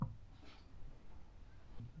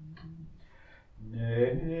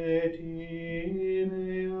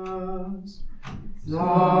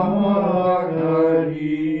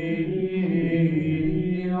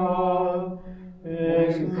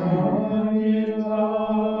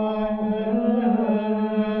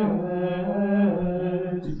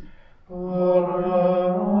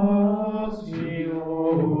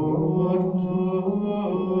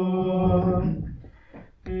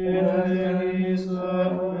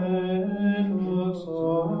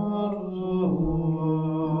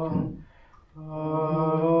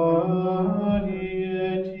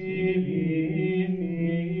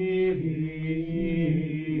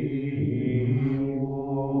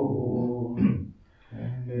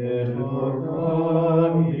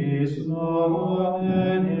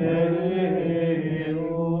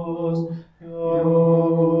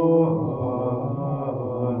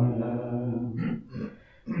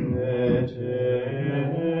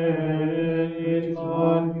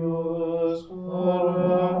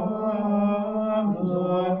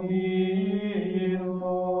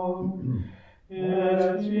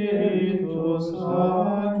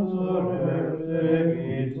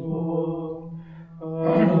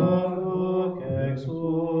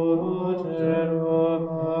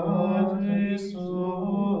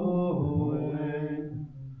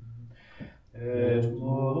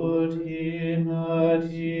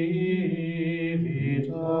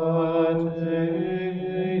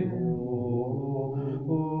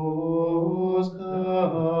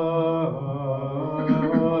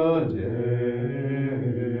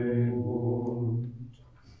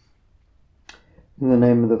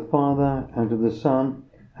and of the Son,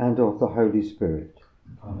 and of the Holy Spirit.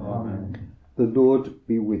 Amen. The Lord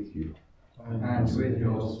be with you. And with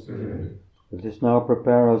your spirit. Let us now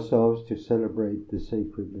prepare ourselves to celebrate the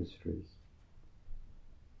sacred mysteries.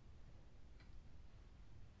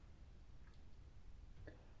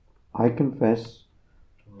 I confess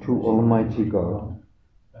to Almighty God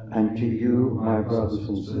and to you, my brothers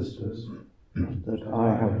and sisters, that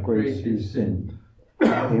I have greatly sinned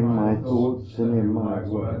in my thoughts and in my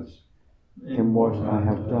words, in what I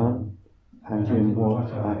have done and in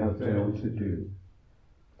what I have failed to do.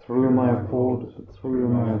 Through my fault, through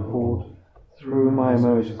my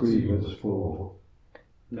most grievous fault.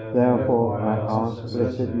 Therefore I ask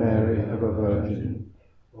Blessed Mary, ever Virgin,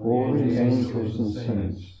 all the angels and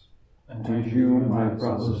saints, and you, my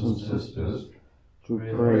brothers and sisters, to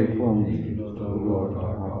pray for me to the Lord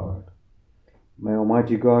our God. May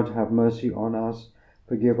Almighty God have mercy on us,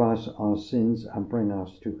 forgive us our sins, and bring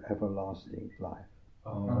us to everlasting life.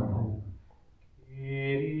 Amen.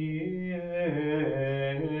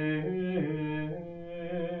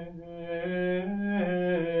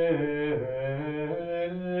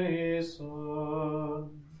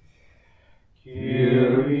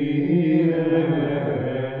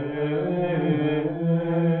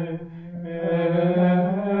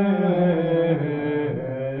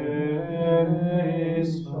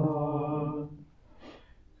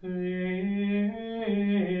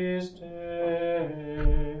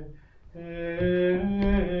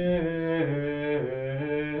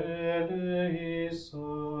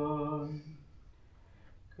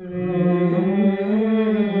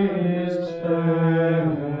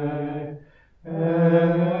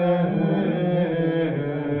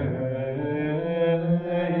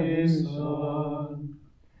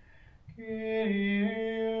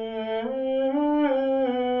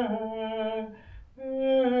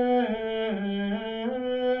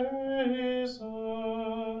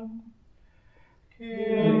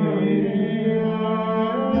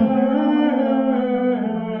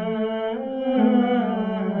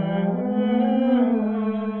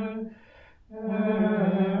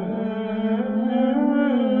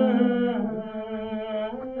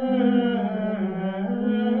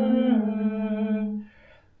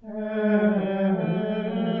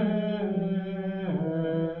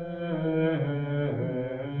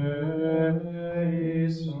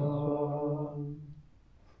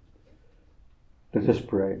 Let us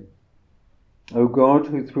pray. O God,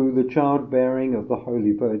 who through the childbearing of the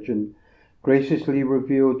Holy Virgin graciously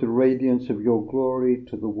revealed the radiance of your glory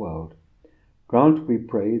to the world, grant, we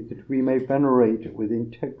pray, that we may venerate with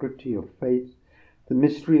integrity of faith the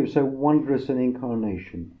mystery of so wondrous an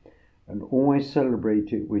incarnation, and always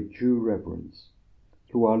celebrate it with due reverence.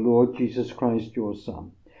 Through our Lord Jesus Christ, your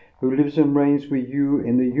Son, who lives and reigns with you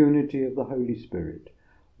in the unity of the Holy Spirit,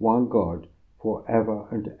 one God, for ever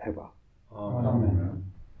and ever. Amen.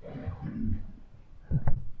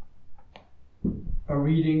 A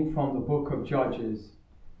reading from the book of Judges.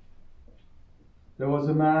 There was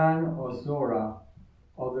a man of Zorah,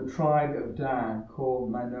 of the tribe of Dan, called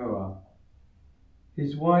Manoah.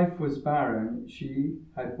 His wife was barren, she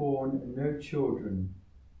had borne no children.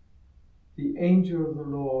 The angel of the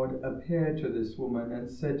Lord appeared to this woman and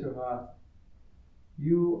said to her,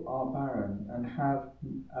 "You are barren and have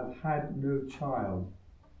had no child.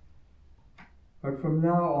 But from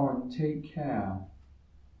now on take care,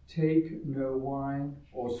 take no wine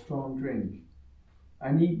or strong drink,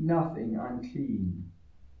 and eat nothing unclean.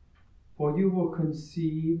 For you will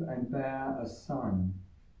conceive and bear a son.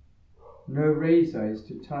 No razor is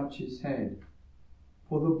to touch his head,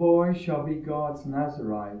 for the boy shall be God's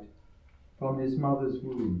Nazarite from his mother's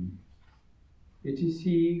womb. It is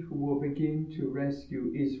he who will begin to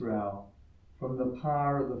rescue Israel from the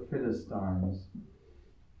power of the Philistines."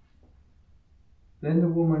 Then the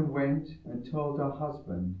woman went and told her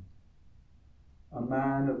husband, "A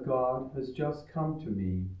man of God has just come to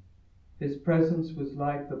me. His presence was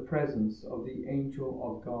like the presence of the angel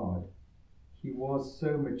of God. He was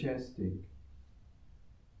so majestic.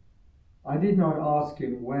 I did not ask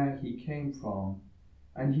him where he came from,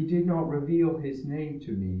 and he did not reveal his name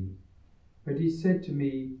to me. But he said to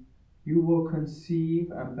me, 'You will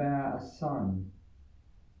conceive and bear a son.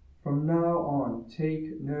 From now on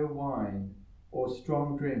take no wine or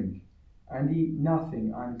strong drink, and eat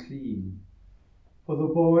nothing unclean. For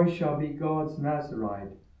the boy shall be God's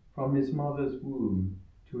Nazarite from his mother's womb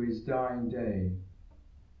to his dying day.'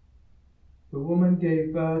 The woman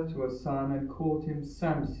gave birth to a son and called him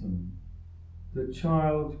Samson. The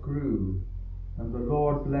child grew, and the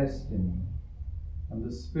Lord blessed him, and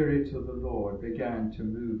the Spirit of the Lord began to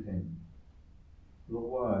move him." The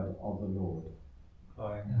word of the Lord.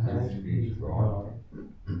 Thanks be to God.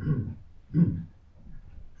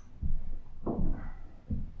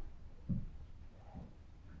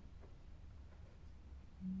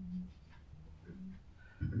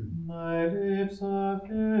 My lips are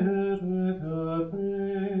filled with your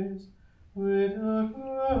praise, with your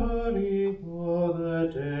glory all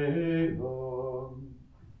the day long.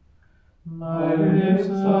 My lips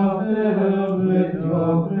are filled with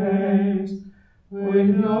your praise,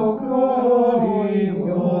 with your glory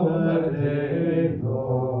all the day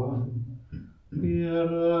long. Be a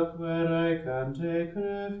rock where I can take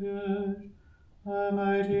refuge, a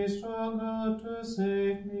mighty stronghold to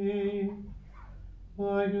save me.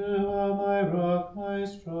 For you are my rock, my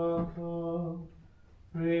stronghold.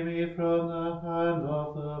 Free me from the hand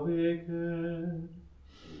of the wicked.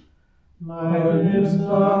 My lips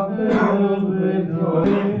are filled with your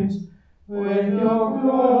praise, with your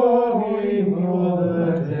glory all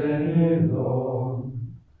the day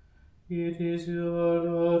long. It is you, O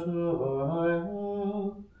Lord, who are my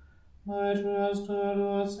hope, my trust, O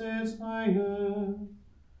Lord, since my youth.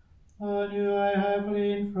 On you I have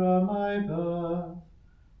leaned from my birth.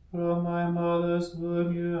 From my mother's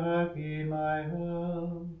womb you have been my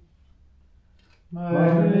help.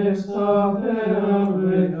 My lips are filled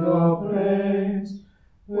with your praise,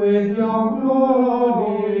 with your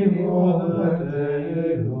glory all the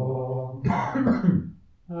day long.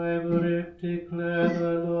 I will declare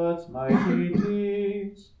the Lord's mighty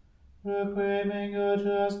deeds, proclaiming your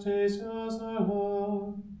justice yours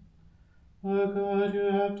alone. O God,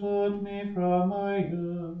 you have taught me from my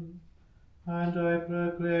youth, and I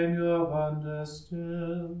proclaim your wonders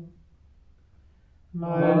still.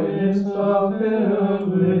 My lips are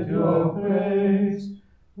filled with your praise,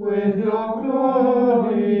 with your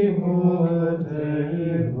glory all the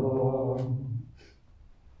day long.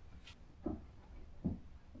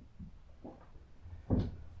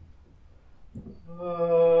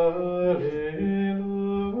 Alleluia.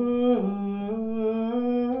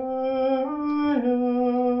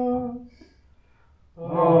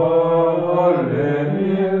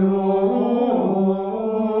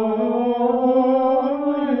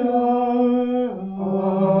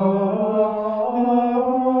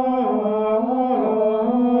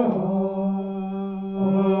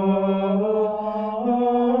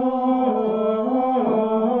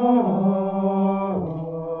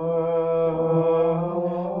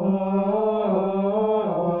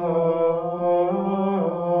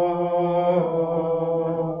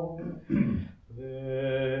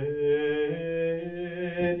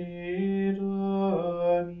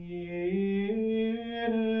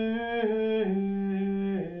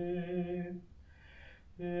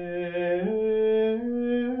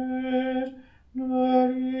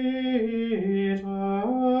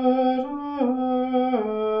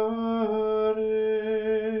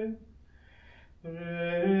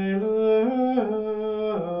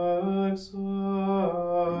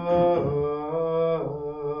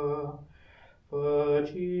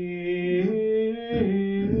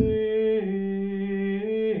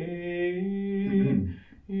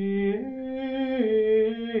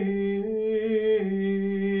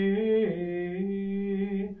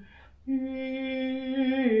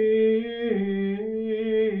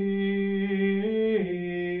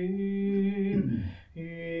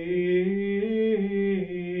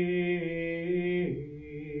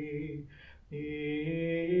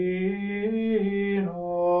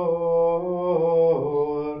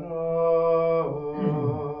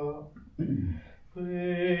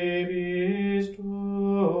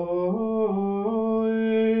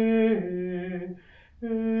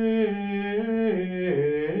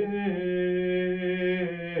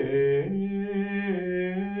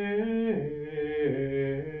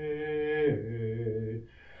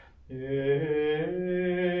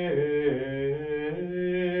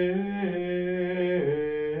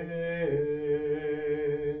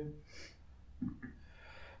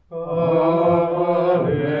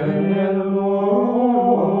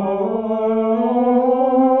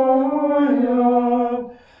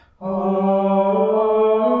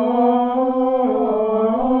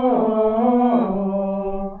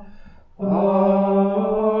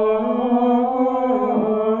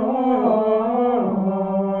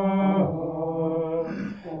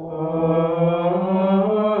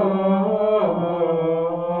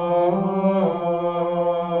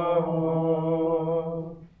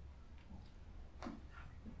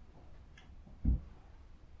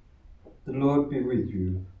 The Lord be with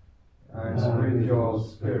you. And with your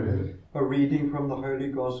spirit. A reading from the Holy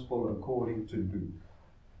Gospel according to Luke.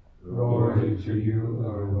 Glory to you,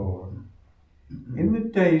 O Lord. In the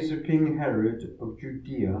days of King Herod of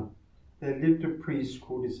Judea, there lived a priest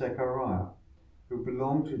called Zechariah, who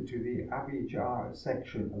belonged to the Abijah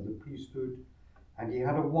section of the priesthood, and he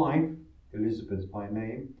had a wife, Elizabeth by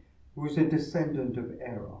name, who was a descendant of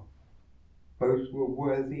Aaron. Both were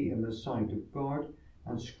worthy in the sight of God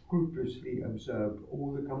and scrupulously observed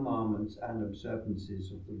all the commandments and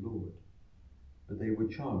observances of the Lord. But they were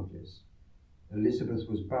childless. Elizabeth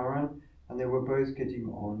was barren, and they were both getting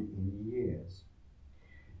on in years.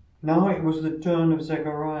 Now it was the turn of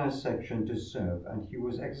Zechariah's section to serve, and he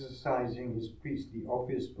was exercising his priestly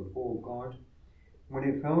office before God, when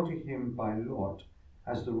it fell to him by lot,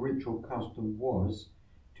 as the ritual custom was,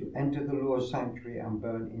 to enter the Lord's sanctuary and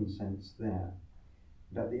burn incense there.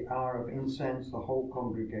 And at the hour of incense, the whole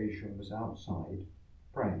congregation was outside,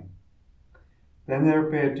 praying. Then there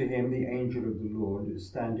appeared to him the angel of the Lord,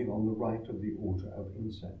 standing on the right of the altar of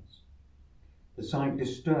incense. The sight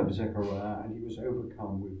disturbed Zechariah, and he was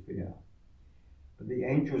overcome with fear. But the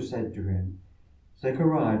angel said to him,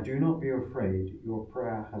 Zechariah, do not be afraid, your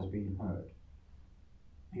prayer has been heard.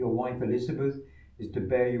 Your wife Elizabeth is to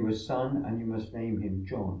bear you a son, and you must name him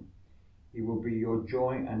John. He will be your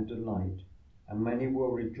joy and delight, and many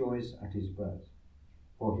will rejoice at his birth,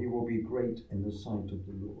 for he will be great in the sight of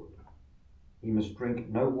the Lord. He must drink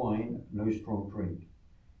no wine, no strong drink.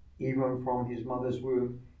 Even from his mother's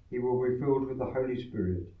womb he will be filled with the Holy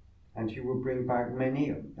Spirit, and he will bring back many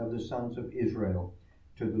of the sons of Israel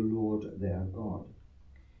to the Lord their God.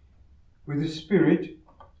 With the spirit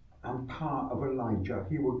and power of Elijah,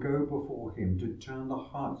 he will go before him to turn the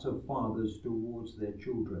hearts of fathers towards their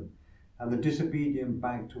children, and the disobedient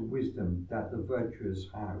back to wisdom that the virtuous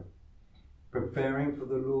have, preparing for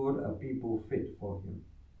the Lord a people fit for him.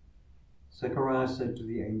 Zechariah said to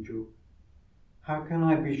the angel, How can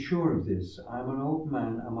I be sure of this? I am an old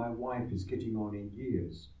man, and my wife is getting on in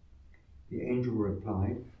years. The angel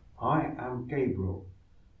replied, I am Gabriel,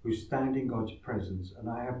 who stand in God's presence, and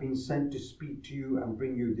I have been sent to speak to you and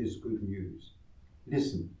bring you this good news.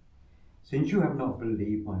 Listen, since you have not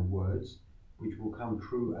believed my words, which will come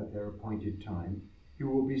true at their appointed time, you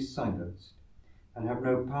will be silenced and have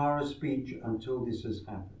no power of speech until this has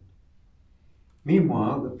happened.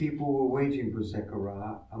 Meanwhile, the people were waiting for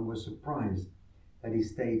Zechariah and were surprised that he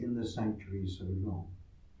stayed in the sanctuary so long.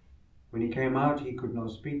 When he came out, he could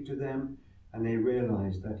not speak to them, and they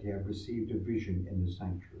realized that he had received a vision in the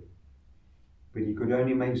sanctuary. But he could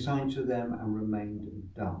only make signs to them and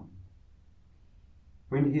remained dumb.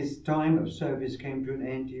 When his time of service came to an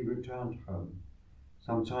end, he returned home.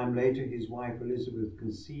 Some time later, his wife Elizabeth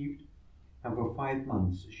conceived, and for 5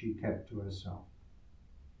 months she kept to herself.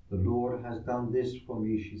 The Lord has done this for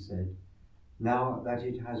me, she said, now that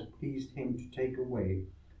it has pleased him to take away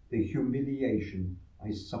the humiliation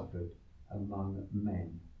I suffered among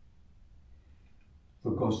men.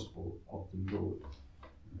 The Gospel of the Lord.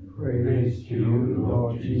 Praise to you,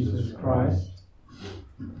 Lord Jesus Christ.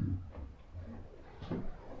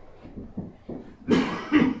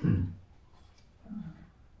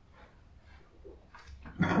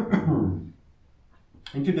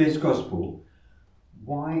 In today's Gospel,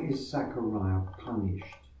 why is Zechariah punished?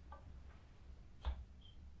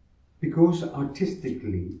 Because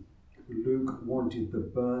artistically, Luke wanted the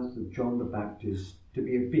birth of John the Baptist to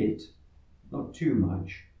be a bit, not too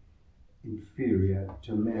much, inferior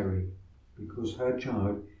to Mary, because her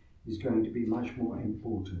child is going to be much more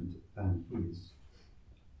important than his.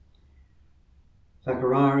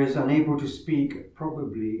 Zechariah is unable to speak,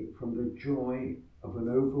 probably from the joy of an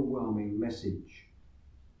overwhelming message,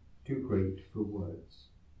 too great for words.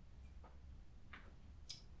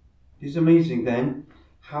 It is amazing then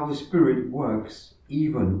how the Spirit works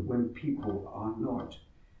even when people are not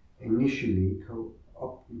initially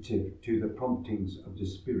cooperative to the promptings of the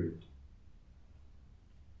Spirit.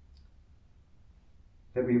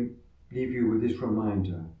 Let me leave you with this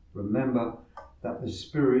reminder. Remember that the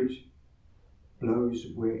Spirit blows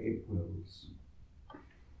where it wills.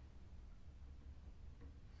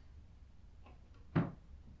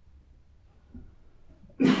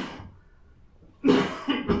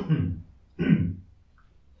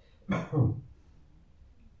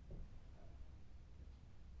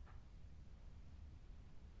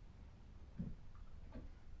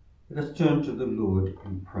 Let us turn to the Lord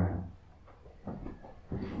in prayer.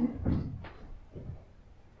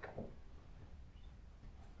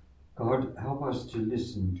 God, help us to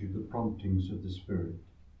listen to the promptings of the Spirit.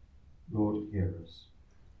 Lord, hear us.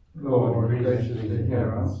 Lord, graciously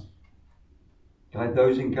hear us. Guide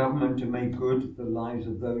those in government to make good the lives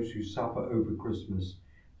of those who suffer over Christmas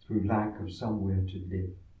through lack of somewhere to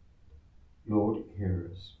live. Lord, hear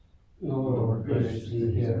us. Lord,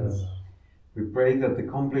 graciously hear us. We pray that the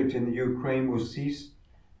conflict in the Ukraine will cease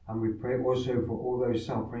And we pray also for all those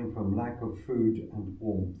suffering from lack of food and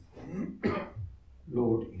warmth.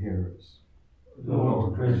 Lord, hear us.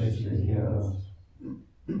 Lord, graciously hear us.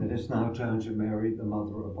 Let us now turn to Mary, the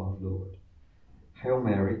Mother of our Lord. Hail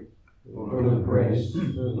Mary, Full of grace,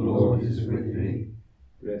 the Lord is with thee.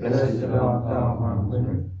 Blessed art thou among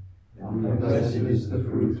women, and blessed is the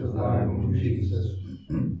fruit of thy womb, Jesus.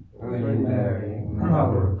 Holy Mary,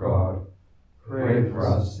 Mother of God, pray for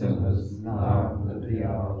us sinners, now and at the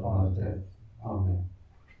hour of our death. Amen.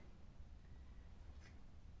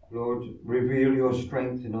 Lord, reveal your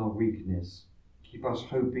strength in our weakness. Keep us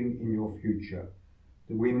hoping in your future,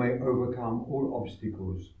 that we may overcome all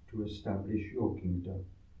obstacles to establish your kingdom.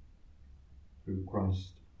 Through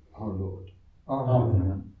Christ our Lord.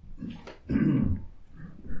 Amen.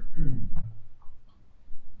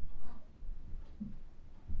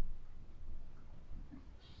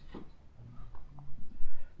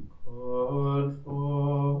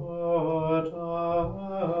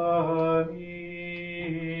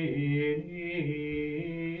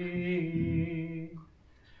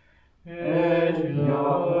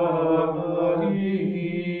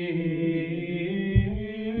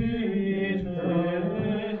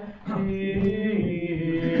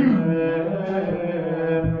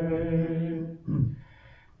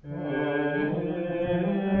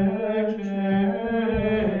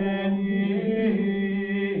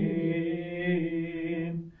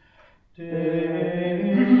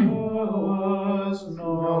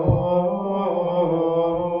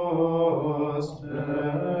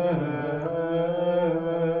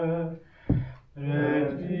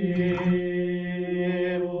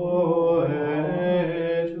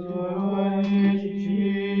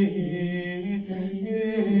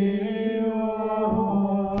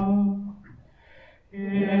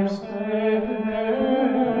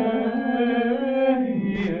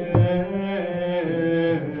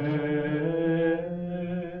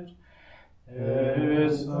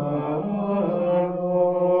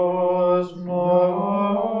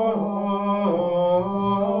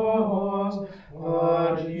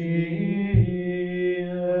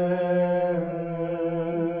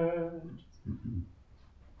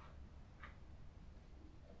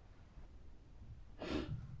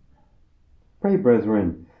 Pray,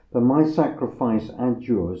 brethren, that my sacrifice and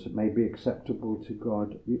yours may be acceptable to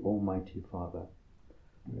God, the Almighty Father.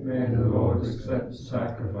 May the Lord accept the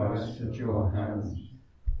sacrifice at your hands,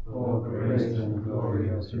 for the praise and glory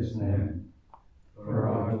of his name, for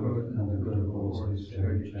our good and the good of all his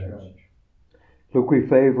holy church. Look with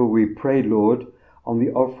favour, we pray, Lord, on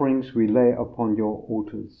the offerings we lay upon your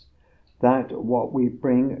altars, that what we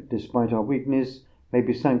bring, despite our weakness, may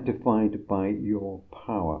be sanctified by your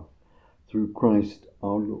power. Through Christ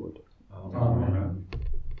our Lord. Amen.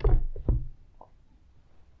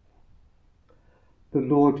 The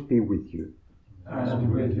Lord be with you.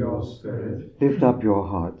 And with your spirit, Lift up your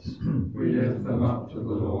hearts. we lift them up to the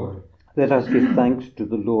Lord. Let us give thanks to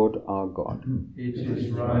the Lord our God. It is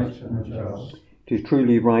right and just. It is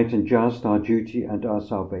truly right and just, our duty and our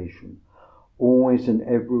salvation, always and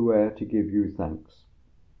everywhere to give you thanks.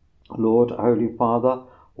 Lord, Holy Father,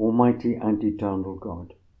 Almighty and eternal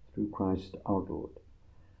God, through Christ our Lord.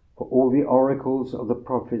 For all the oracles of the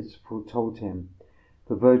prophets foretold him,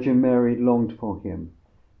 the Virgin Mary longed for him,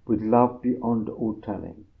 with love beyond all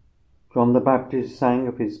telling. John the Baptist sang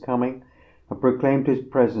of his coming and proclaimed his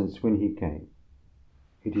presence when he came.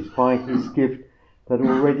 It is by his gift that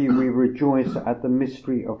already we rejoice at the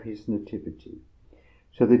mystery of his nativity,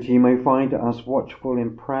 so that he may find us watchful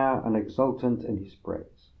in prayer and exultant in his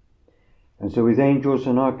praise. And so with angels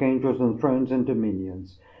and archangels and thrones and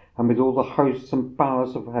dominions, and with all the hosts and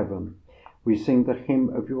powers of heaven, we sing the hymn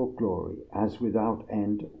of your glory, as without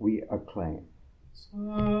end we acclaim.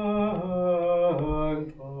 Sanctus,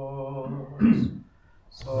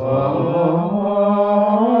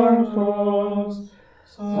 Sanctus,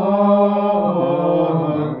 Sanctus,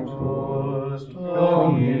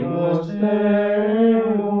 Dominus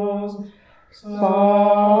Deus, Sanctus,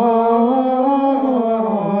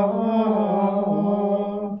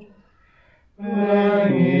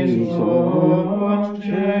 benedictus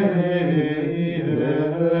celi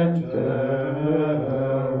et terra,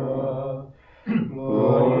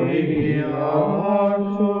 gloria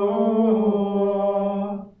tua.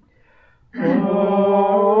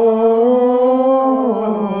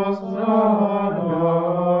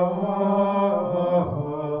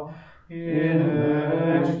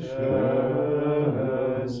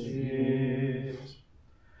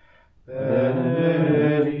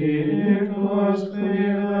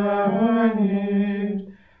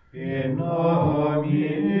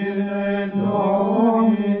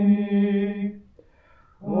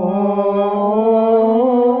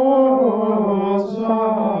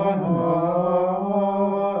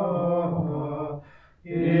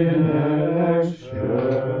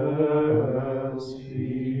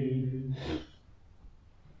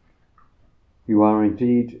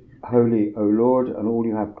 indeed holy, O Lord, and all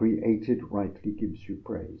you have created rightly gives you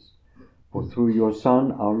praise. For through your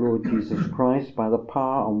Son, our Lord Jesus Christ, by the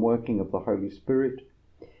power and working of the Holy Spirit,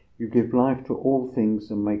 you give life to all things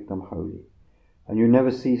and make them holy. And you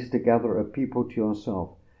never cease to gather a people to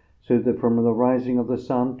yourself, so that from the rising of the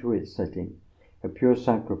sun to its setting, a pure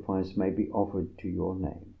sacrifice may be offered to your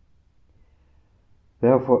name.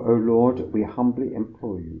 Therefore, O Lord, we humbly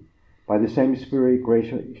implore you, by the same Spirit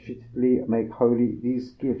graciously make holy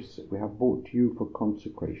these gifts we have brought to you for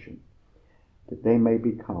consecration, that they may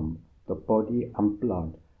become the body and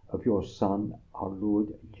blood of your Son, our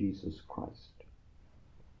Lord Jesus Christ,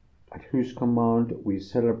 at whose command we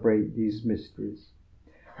celebrate these mysteries.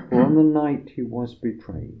 For on the night he was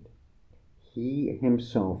betrayed, he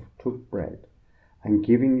himself took bread, and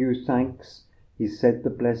giving you thanks, he said the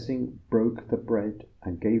blessing, broke the bread,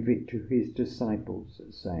 and gave it to his disciples,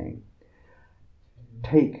 saying,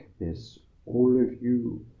 "Take this, all of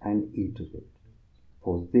you, and eat of it,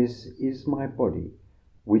 for this is my body,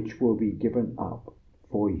 which will be given up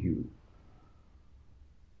for you."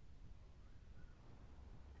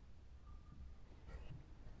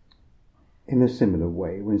 In a similar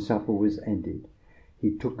way, when supper was ended,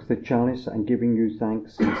 he took the chalice, and giving you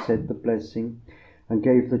thanks, he said the blessing, and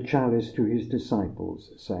gave the chalice to his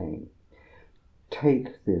disciples, saying,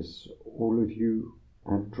 "Take this, all of you,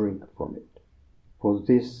 and drink from it, for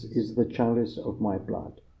this is the chalice of my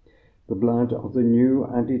blood, the blood of the new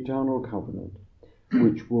and eternal covenant,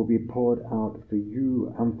 which will be poured out for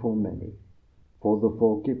you and for many, for the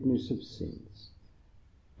forgiveness of sins.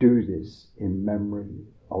 Do this in memory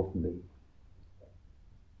of me."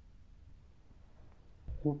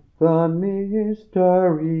 The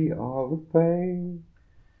mystery of faith.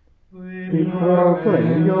 We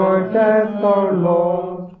proclaim your death, O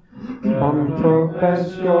Lord, and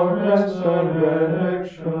profess your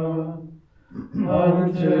resurrection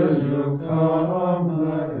until you come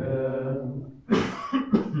again.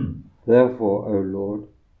 Therefore, O Lord,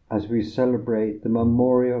 as we celebrate the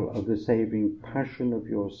memorial of the saving passion of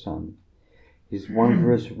your Son, his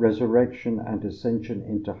wondrous resurrection and ascension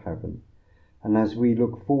into heaven, and as we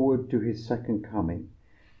look forward to his second coming,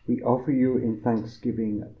 we offer you in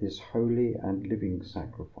thanksgiving this holy and living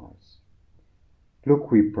sacrifice.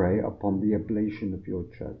 Look, we pray, upon the oblation of your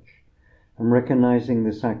church, and recognizing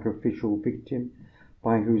the sacrificial victim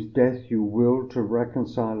by whose death you will to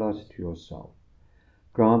reconcile us to yourself,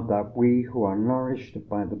 grant that we who are nourished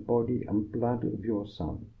by the body and blood of your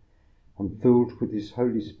Son, and filled with his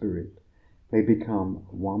Holy Spirit, may become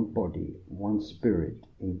one body, one spirit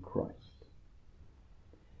in Christ.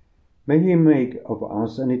 May he make of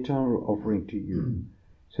us an eternal offering to you,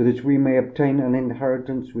 so that we may obtain an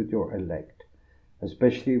inheritance with your elect,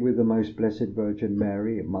 especially with the most blessed Virgin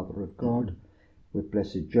Mary, Mother of God, with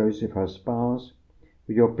blessed Joseph, her spouse,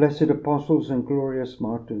 with your blessed apostles and glorious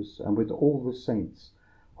martyrs, and with all the saints,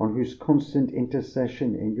 on whose constant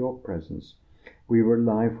intercession in your presence we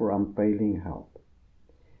rely for unfailing help.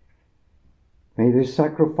 May this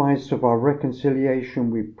sacrifice of our reconciliation,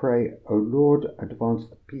 we pray, O Lord, advance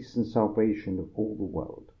the peace and salvation of all the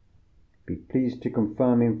world. Be pleased to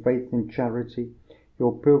confirm in faith and charity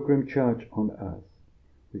your pilgrim church on earth,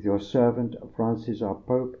 with your servant Francis our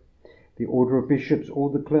Pope, the order of bishops, all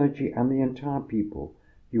the clergy, and the entire people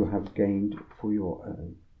you have gained for your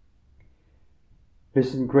own.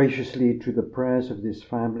 Listen graciously to the prayers of this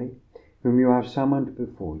family, whom you have summoned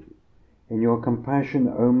before you. In your compassion,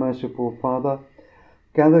 O merciful Father,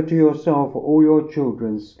 gather to yourself all your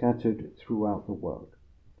children scattered throughout the world.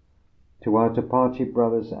 To our departed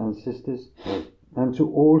brothers and sisters, and to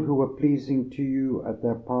all who were pleasing to you at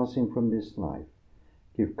their passing from this life,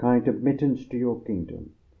 give kind admittance to your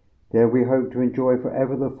kingdom. There we hope to enjoy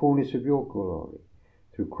forever the fullness of your glory,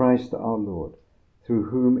 through Christ our Lord, through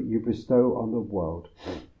whom you bestow on the world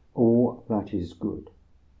all that is good.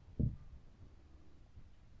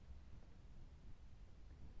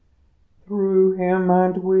 Through him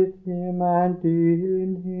and with him and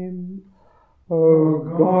in him, O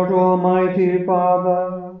God Almighty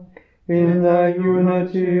Father, in the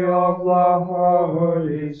unity of the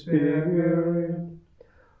Holy Spirit,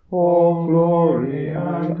 all glory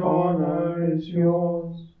and honor is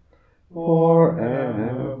yours,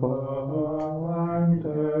 forever and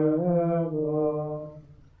ever.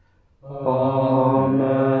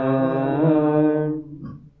 Amen.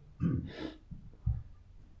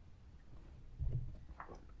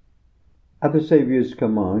 At the Saviour's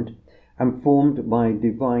command, and formed by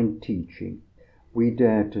divine teaching, we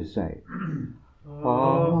dare to say,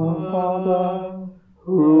 Our Father,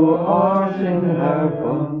 who art in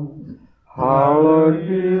heaven, hallowed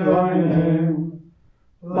be thy name.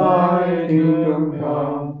 Thy kingdom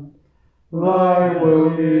come, Thy will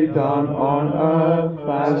be done on earth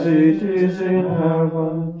as it is in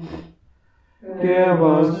heaven. Give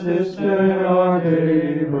us this day our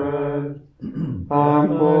daily bread, and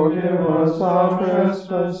forgive us our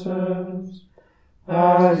trespasses,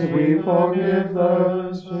 as we forgive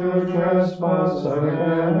those who trespass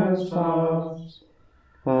against us.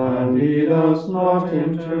 And lead us not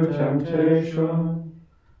into temptation,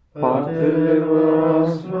 but deliver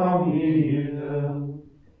us from evil.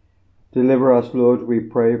 Deliver us, Lord, we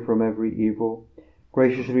pray, from every evil.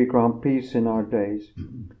 Graciously grant peace in our days,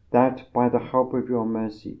 that by the help of your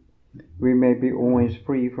mercy we may be always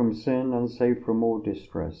free from sin and safe from all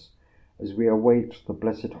distress, as we await the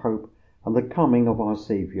blessed hope and the coming of our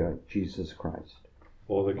Saviour, Jesus Christ.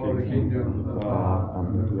 For the kingdom, the power,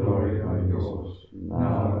 and the glory are yours,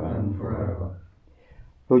 now and forever.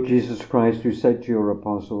 Lord Jesus Christ, who said to your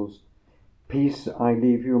apostles, "Peace I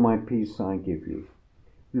leave you, my peace I give you,"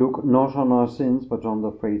 look not on our sins, but on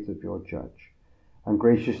the faith of your Judge, and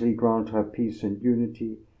graciously grant her peace and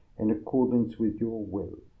unity in accordance with your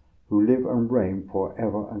will, who live and reign for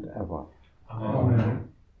ever and ever. Amen.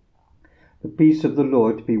 The peace of the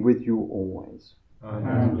Lord be with you always.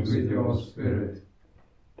 And with your spirit.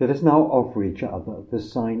 Let us now offer each other the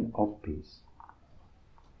sign of peace.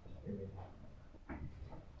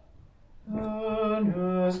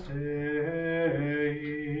 Agnus Dei,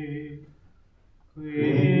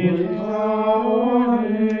 qui tauris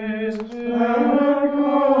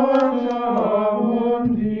peccata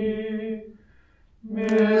mundi,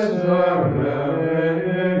 miserere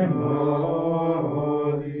nobis.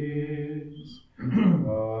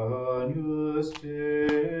 Agnus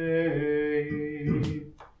Dei,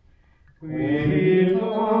 qui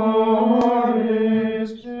tauris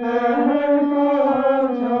peccata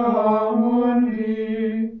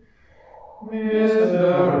mundi,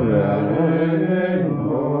 miserere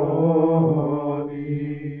nobis.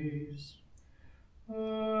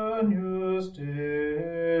 Agnus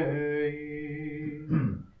Dei,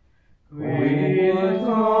 qui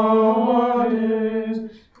tauris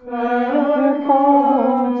peccata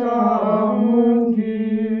mundi,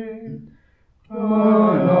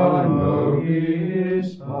 dona nobis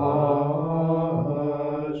pacem.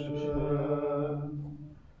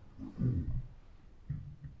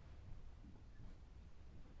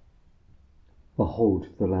 Behold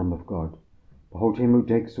the Lamb of God. Behold him who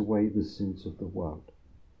takes away the sins of the world.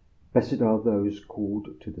 Blessed are those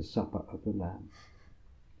called to the supper of the Lamb.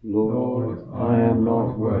 Lord, I am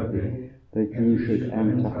not worthy that you should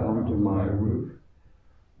enter under my roof,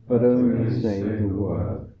 but only say the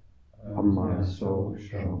word, and my soul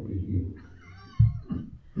shall be healed.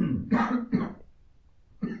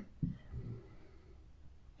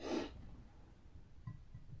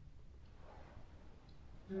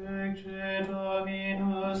 Ecce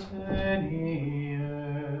Dominus veniet,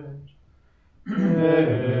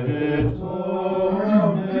 et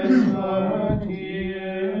omnes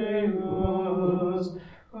factieus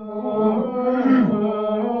oreo,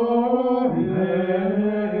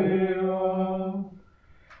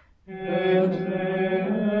 et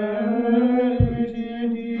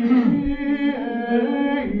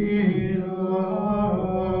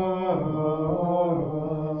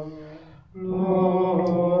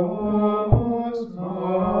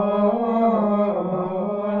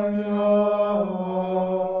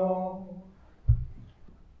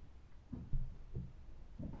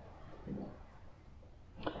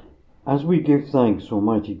As we give thanks,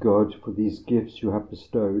 Almighty God, for these gifts you have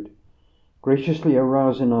bestowed, graciously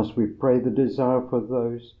arouse in us, we pray, the desire for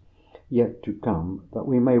those yet to come, that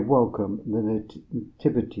we may welcome the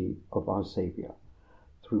nativity of our Saviour,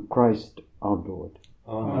 through Christ our Lord.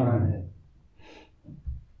 Amen.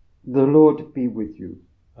 The Lord be with you.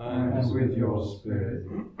 And with your spirit.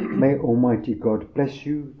 May Almighty God bless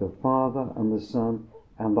you, the Father, and the Son,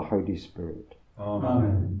 and the Holy Spirit.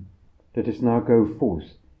 Amen. Let us now go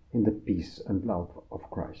forth in the peace and love of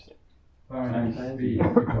Christ. Thanks be to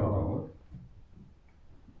God.